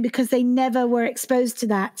you're doing because they never were exposed to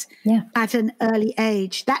that at an early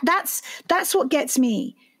age. That's what gets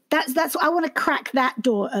me. That's what I want to crack that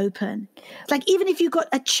door open. Like, even if you got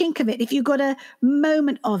a chink of it, if you got a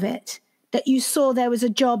moment of it, that you saw there was a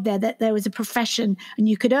job there, that there was a profession, and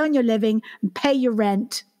you could earn your living and pay your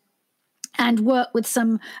rent and work with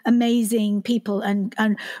some amazing people and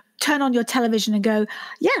turn on your television and go,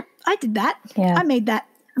 yeah, I did that. Yeah. I made that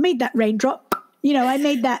raindrop. You know, I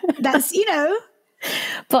made that. That's, you know.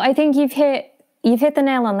 But I think you've hit the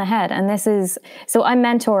nail on the head. And this is, so I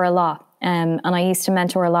mentor a lot. And I used to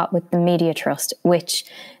mentor a lot with the Media Trust, which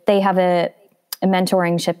they have a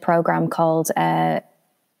mentoringship program called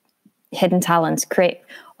Hidden Talent.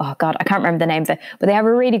 Oh God, I can't remember the name of it, but they have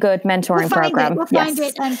a really good mentoring program. We'll find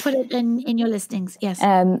it and put it in your listings. Yes.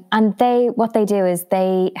 And what they do is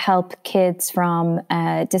they help kids from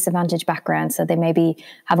disadvantaged backgrounds. So they maybe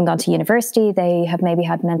haven't gone to university. They have maybe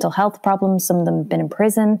had mental health problems. Some of them have been in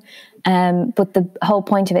prison. But the whole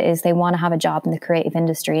point of it is they want to have a job in the creative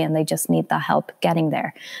industry, and they just need that help getting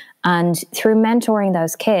there. And through mentoring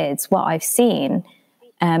those kids, what I've seen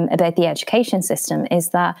about the education system is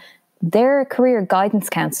that their career guidance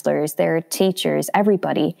counselors, their teachers,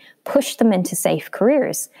 everybody push them into safe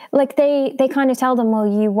careers. Like they kind of tell them, well,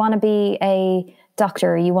 you want to be a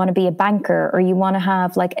doctor, or you want to be a banker, or you want to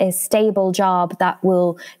have like a stable job that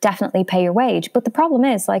will definitely pay your wage. But the problem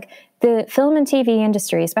is, like, the film and TV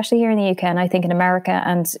industry, especially here in the UK, and I think in America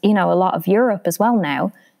and, you know, a lot of Europe as well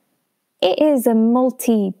now, it is a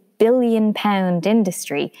multi-billion-pound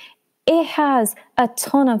industry. It has a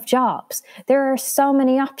ton of jobs. There are so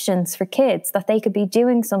many options for kids that they could be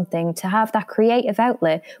doing something to have that creative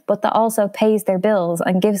outlet, but that also pays their bills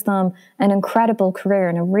and gives them an incredible career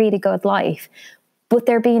and a really good life. But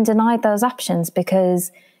they're being denied those options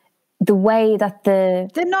because the way that they're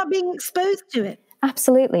not being exposed to it.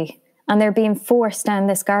 Absolutely. And they're being forced down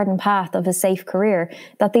this garden path of a safe career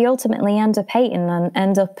that they ultimately end up hating and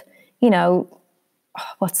end up, you know,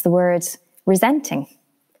 resenting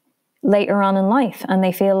later on in life, and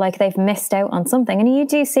they feel like they've missed out on something. And you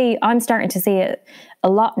do see, I'm starting to see it a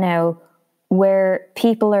lot now, where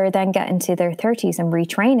people are then getting to their 30s and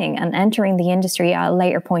retraining and entering the industry at a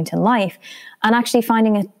later point in life, and actually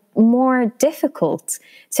finding it more difficult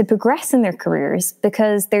to progress in their careers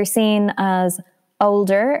because they're seen as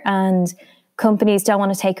older, and companies don't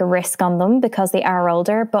want to take a risk on them because they are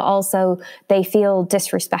older, but also they feel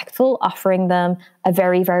disrespectful offering them a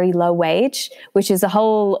very, very low wage, which is a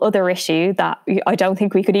whole other issue that I don't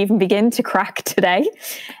think we could even begin to crack today.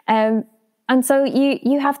 And so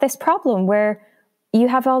you have this problem where you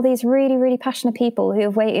have all these really, really passionate people who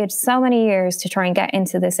have waited so many years to try and get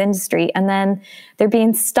into this industry, and then they're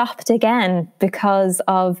being stopped again because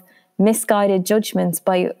of misguided judgments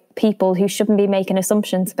by people who shouldn't be making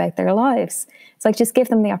assumptions about their lives. It's like, just give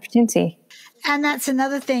them the opportunity. And that's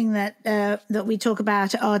another thing that we talk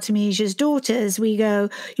about at Artemisia's Daughters. We go,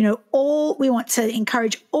 you know, we want to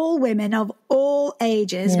encourage all women of all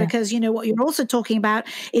ages, because, you know, what you're also talking about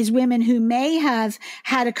is women who may have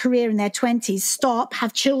had a career in their 20s,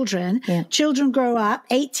 have children, children grow up,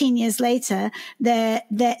 18 years later, they're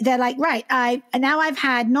like, right, now I've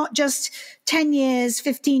had not just 10 years,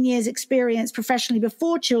 15 years experience professionally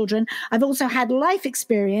before children, I've also had life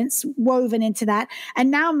experience woven into that.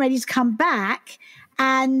 And now I'm ready to come back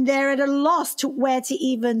and they're at a loss to where to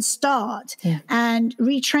even start. And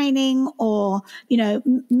retraining or,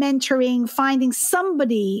 mentoring, finding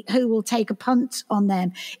somebody who will take a punt on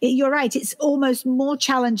them. You're right. It's almost more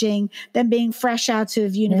challenging than being fresh out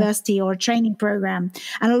of university or a training program.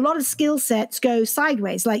 And a lot of skill sets go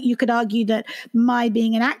sideways. Like you could argue that my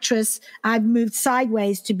being an actress, I've moved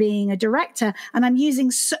sideways to being a director, and I'm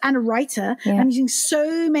using, and a writer, I'm using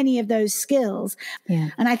so many of those skills.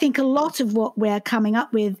 And I think a lot of what we're coming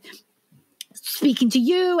up with, speaking to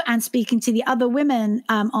you and speaking to the other women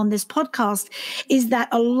on this podcast, is that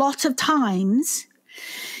a lot of times,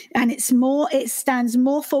 and it stands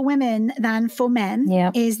more for women than for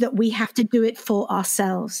men, is that we have to do it for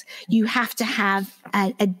ourselves. You have to have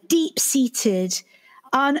a deep-seated,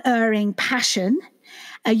 unerring passion.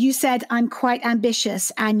 You said, I'm quite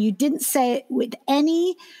ambitious, and you didn't say it with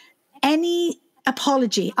any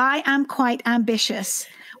apology. I am quite ambitious,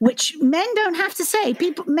 which men don't have to say.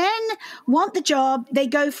 Men want the job, they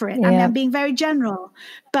go for it. I mean, I'm being very general,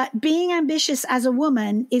 but being ambitious as a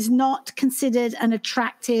woman is not considered an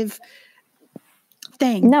attractive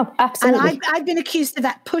thing. No, absolutely. And I've been accused of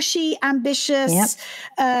that. Pushy, ambitious,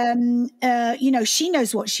 she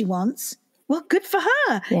knows what she wants. Well, good for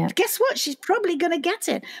her. Guess what? She's probably going to get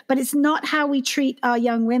it. But it's not how we treat our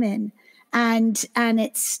young women. And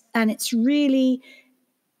it's really,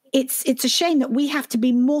 it's a shame that we have to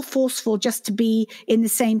be more forceful just to be in the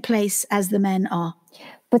same place as the men are.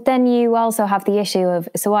 But then you also have the issue of,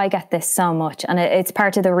 so I get this so much, and it's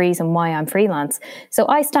part of the reason why I'm freelance. So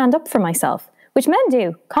I stand up for myself, which men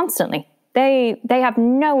do constantly. They have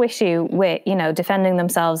no issue with, defending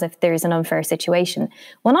themselves if there's an unfair situation.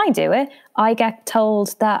 When I do it, I get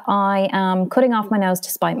told that I am cutting off my nose to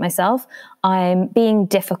spite myself. I'm being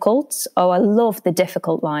difficult. Oh, I love the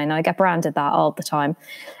difficult line. I get branded that all the time.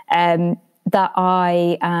 That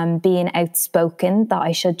I am being outspoken, that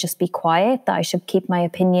I should just be quiet, that I should keep my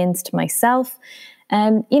opinions to myself.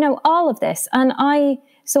 All of this. And I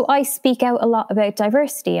speak out a lot about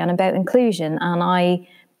diversity and about inclusion.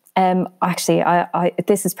 And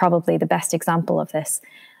this is probably the best example of this.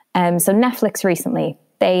 So Netflix recently,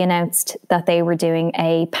 they announced that they were doing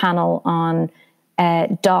a panel on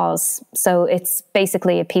DAWs. So it's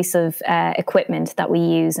basically a piece of equipment that we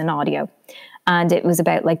use in audio. And it was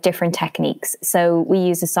about like different techniques. So we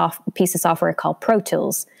use a piece of software called Pro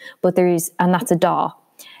Tools, and that's a DAW.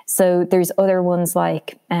 So there's other ones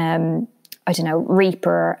like,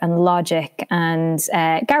 Reaper and Logic, and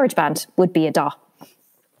GarageBand would be a DAW.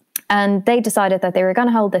 And they decided that they were going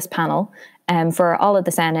to hold this panel for all of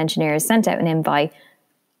the sound engineers, sent out an invite.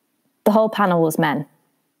 The whole panel was men.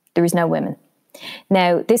 There was no women.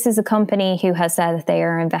 Now, this is a company who has said that they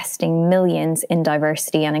are investing millions in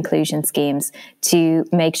diversity and inclusion schemes to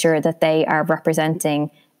make sure that they are representing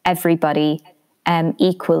everybody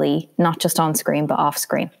equally, not just on screen, but off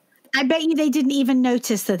screen. I bet you they didn't even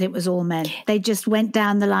notice that it was all men. They just went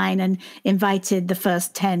down the line and invited the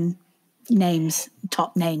first 10 names,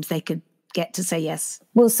 top names they could get to say yes.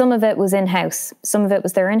 Well, some of it was in-house. Some of it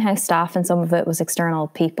was their in-house staff, and some of it was external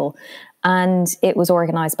people. And it was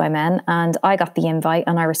organised by men. And I got the invite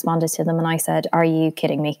and I responded to them and I said, are you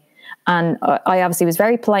kidding me? And I obviously was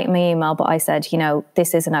very polite in my email, but I said,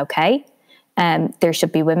 this isn't okay. There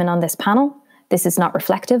should be women on this panel. This is not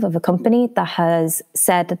reflective of a company that has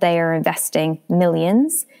said that they are investing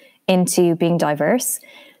millions into being diverse.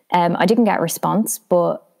 I didn't get a response,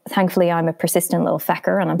 but thankfully I'm a persistent little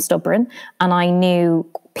fecker and I'm stubborn. And I knew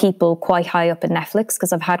people quite high up in Netflix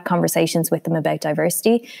because I've had conversations with them about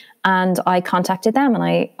diversity. And I contacted them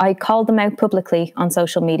and I called them out publicly on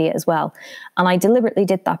social media as well. And I deliberately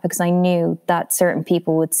did that because I knew that certain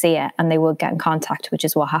people would see it and they would get in contact, which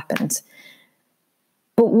is what happened.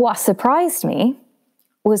 But what surprised me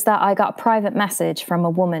was that I got a private message from a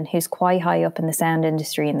woman who's quite high up in the sound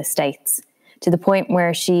industry in the States, to the point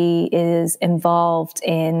where she is involved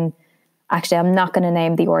in, actually, I'm not going to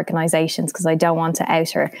name the organizations because I don't want to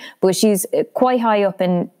out her, but she's quite high up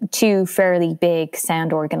in 2 fairly big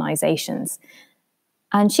sound organizations.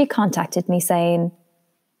 And she contacted me saying,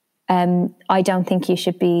 I don't think you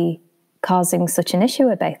should be causing such an issue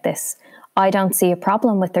about this. I don't see a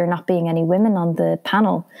problem with there not being any women on the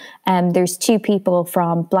panel. There's 2 people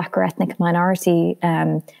from Black or ethnic minority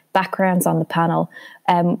backgrounds on the panel.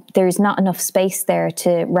 There's not enough space there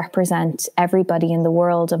to represent everybody in the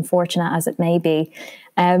world, unfortunate as it may be.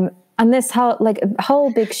 And this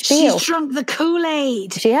whole big spiel. She's drunk the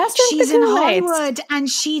Kool-Aid. She has drunk the Kool-Aid. She's in Hollywood and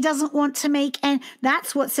she doesn't want to make, and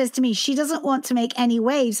that's what says to me, she doesn't want to make any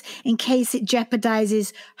waves in case it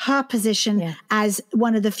jeopardizes her position as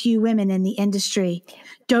one of the few women in the industry.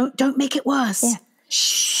 Don't make it worse.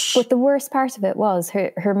 But the worst part of it was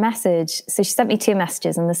her message. So she sent me 2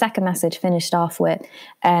 messages, and the second message finished off with,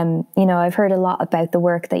 I've heard a lot about the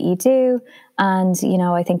work that you do, and,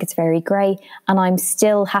 I think it's very great, and I'm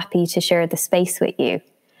still happy to share the space with you.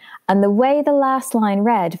 And the way the last line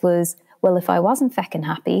read was, well, if I wasn't feckin'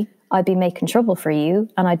 happy, I'd be making trouble for you,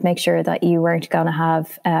 and I'd make sure that you weren't going to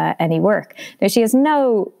have any work. Now, she has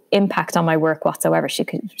no impact on my work whatsoever. She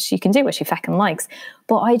can do what she feckin' likes.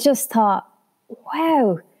 But I just thought,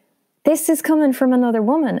 wow, this is coming from another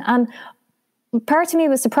woman. And part of me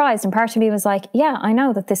was surprised, and part of me was like, yeah, I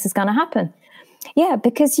know that this is going to happen. Yeah,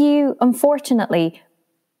 because unfortunately,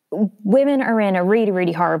 women are in a really,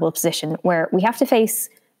 really horrible position where we have to face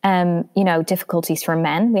difficulties from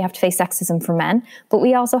men. We have to face sexism from men, but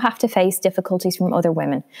we also have to face difficulties from other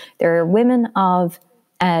women. There are women of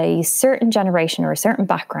a certain generation or a certain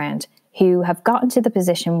background who have gotten to the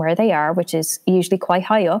position where they are, which is usually quite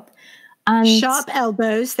high up. And sharp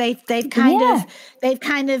elbows. They've kind of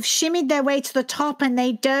shimmied their way to the top, and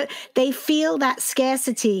they feel that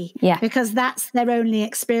scarcity because that's their only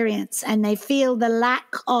experience, and they feel the lack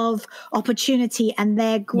of opportunity, and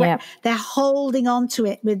they're holding on to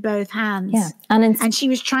it with both hands. Yeah. And she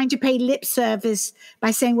was trying to pay lip service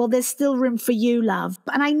by saying, well, there's still room for you, love.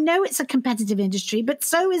 And I know it's a competitive industry, but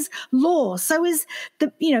so is law, so is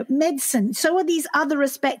the medicine, so are these other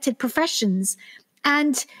respected professions.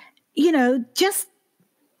 And just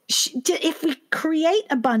if we create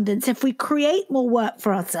abundance, if we create more work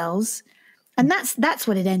for ourselves, and that's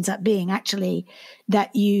what it ends up being, actually,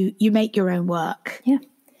 that you make your own work. Yeah.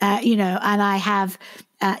 And I have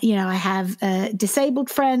disabled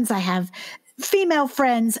friends, I have female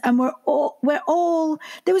friends, and we're all,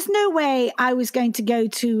 there was no way I was going to go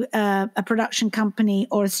to a production company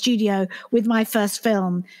or a studio with my first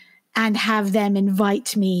film and have them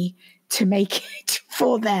invite me to make it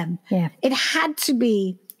for them. Yeah. It had to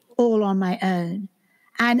be all on my own.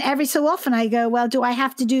 And every so often I go, well, do I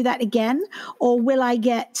have to do that again? Or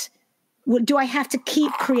do I have to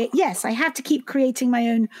keep Yes, I have to keep creating my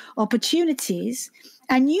own opportunities.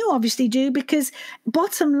 And you obviously do, because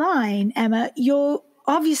bottom line, Emma, you're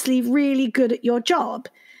obviously really good at your job.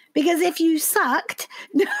 Because if you sucked,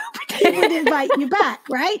 nobody would invite you back,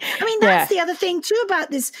 right? I mean, that's the other thing too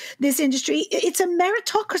about this industry. It's a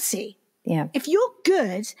meritocracy. Yeah. If you're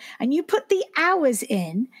good and you put the hours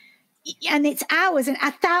in, and it's hours and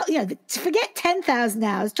forget 10,000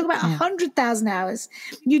 hours, talk about 100,000 hours.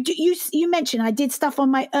 You mentioned I did stuff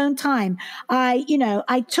on my own time.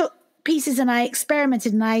 I took pieces and I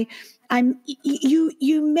experimented, and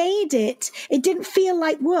you made it. It didn't feel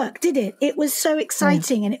like work, did it? It was so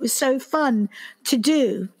exciting and it was so fun to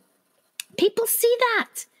do. People see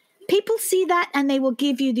that. People see that, and they will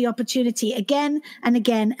give you the opportunity again and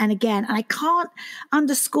again and again. And I can't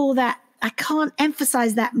underscore that. I can't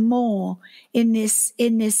emphasize that more in this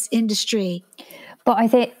industry.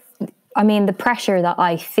 But the pressure that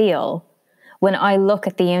I feel when I look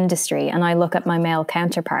at the industry and I look at my male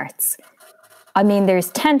counterparts,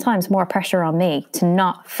 there's 10 times more pressure on me to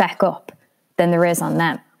not feck up than there is on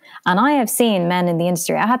them. And I have seen men in the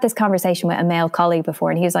industry. I had this conversation with a male colleague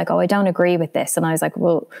before, and he was like, oh, I don't agree with this. And I was like,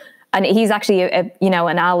 well, and he's actually an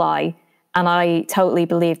ally. And I totally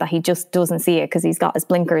believe that he just doesn't see it because he's got his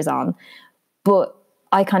blinkers on. But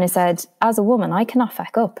I kind of said, as a woman, I cannot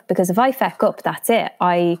feck up, because if I feck up, that's it.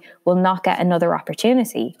 I will not get another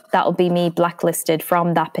opportunity. That'll be me blacklisted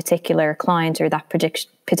from that particular client or that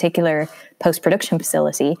particular post-production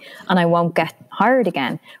facility, and I won't get hired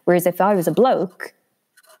again. Whereas if I was a bloke,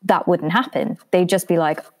 that wouldn't happen. They'd just be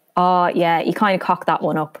like, oh, yeah, you kind of cocked that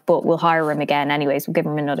one up, but we'll hire him again anyways. We'll give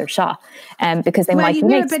him another shot. Because they might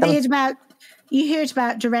mix them. You hear it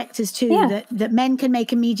about directors too, that men can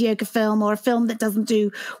make a mediocre film or a film that doesn't do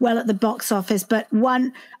well at the box office, but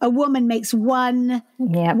a woman makes one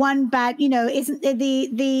bad, isn't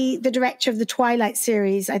the director of the Twilight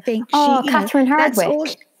series, I think. Catherine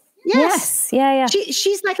Hardwicke. Yes. Yeah.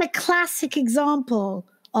 She's like a classic example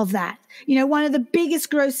of that. One of the biggest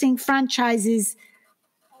grossing franchises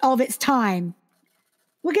of its time.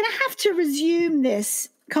 We're going to have to resume this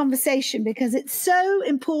conversation because it's so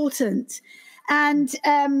important. And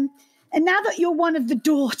now that you're one of the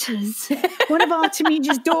daughters, one of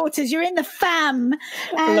Artemisia's daughters, you're in the fam.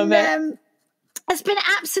 And love it. It's been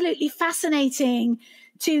absolutely fascinating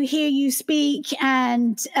to hear you speak,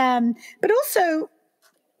 and but also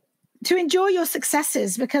to enjoy your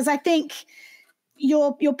successes, because I think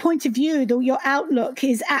your point of view, your outlook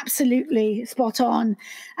is absolutely spot on.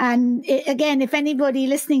 And again, if anybody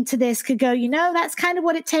listening to this could go, that's kind of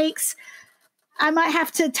what it takes, I might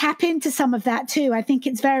have to tap into some of that too. I think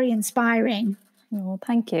it's very inspiring. Well,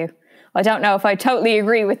 thank you. I don't know if I totally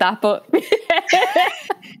agree with that, but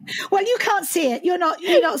well, you can't see it. You're not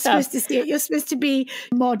supposed to see it. You're supposed to be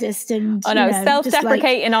modest and I know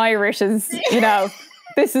self-deprecating Irish is,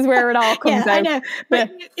 this is where it all comes out. I know,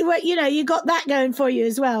 but you got that going for you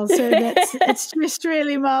as well. So it's just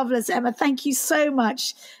really marvelous, Emma. Thank you so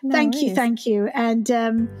much. Thank you, and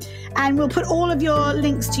we'll put all of your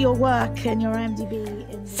links to your work and your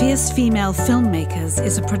IMDb. Fierce Female Filmmakers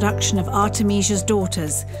is a production of Artemisia's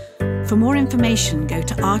Daughters. For more information, go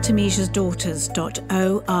to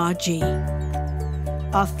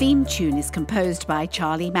artemisiasdaughters.org. Our theme tune is composed by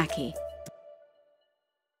Charlie Mackey.